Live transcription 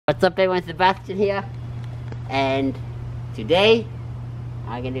What's up everyone, Sebastian here, and today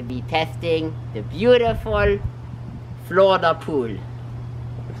I'm going to be testing the beautiful Florida pool.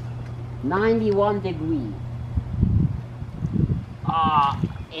 91 degrees. Ah,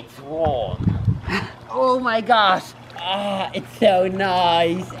 it's warm. Oh my gosh. Ah, it's so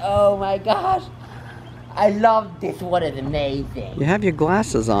nice. Oh my gosh. I love this water, it's amazing. You have your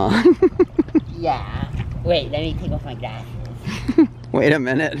glasses on. Yeah. Wait, let me take off my glasses. Wait a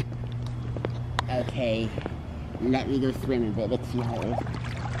minute. Okay. Let me go swim a bit. Let's see how it is.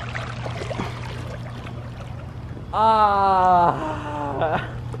 Ah.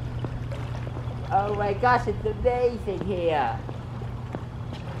 Oh my gosh, it's amazing here.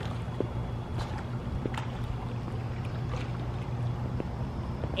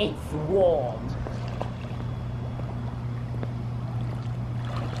 It's warm.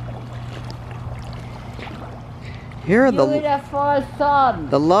 Here are beautiful sun.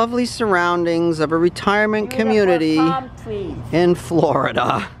 The lovely surroundings of a retirement community in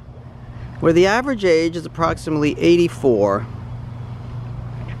Florida, where the average age is approximately 84.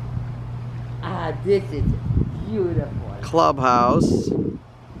 Ah, this is beautiful. Clubhouse.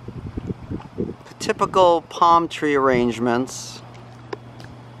 Typical palm tree arrangements.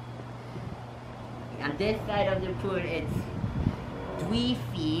 On this side of the pool, it's 3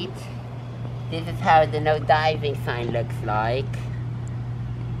 feet. This is how the no diving sign looks like.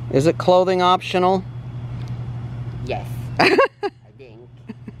 Is it clothing optional? Yes, I think.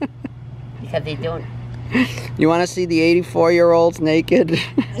 Because they don't... You want to see the 84-year-olds naked? Wait,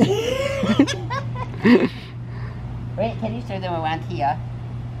 can you show them around here?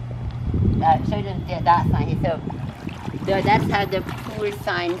 Show them that sign here. So that's how the pool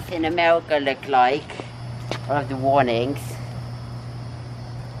signs in America look like. All of the warnings.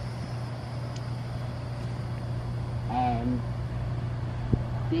 And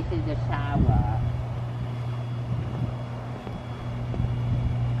this is the shower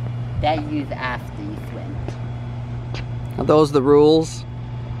that you use after you swim. Are those the rules?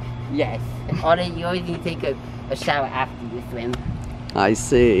 Yes. You always need to take a shower after you swim. I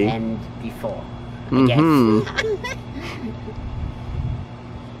see. And before, I guess.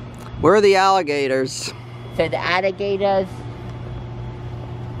 Where are the alligators? So the alligators,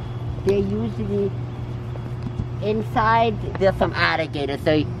 they're usually inside. There's some alligators.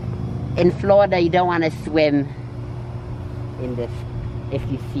 So in Florida, you don't want to swim in this. If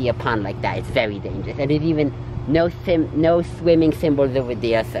you see a pond like that, it's very dangerous. And there's even no swimming symbols over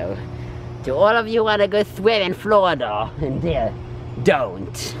there. So to all of you who want to go swim in Florida, and there,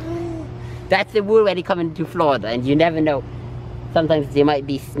 don't. That's the rule when you come into Florida, and you never know. Sometimes there might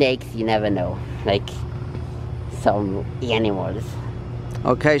be snakes, you never know. Like some animals.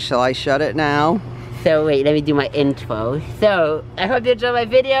 Okay, shall I shut it now? So wait, let me do my intro. So, I hope you enjoyed my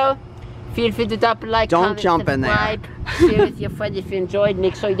video. Feel free to drop a like, don't comment, jump subscribe. in there. Share with your friends if you enjoyed.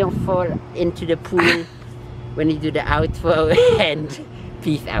 Make sure you don't fall into the pool when you do the outro. And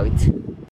peace out.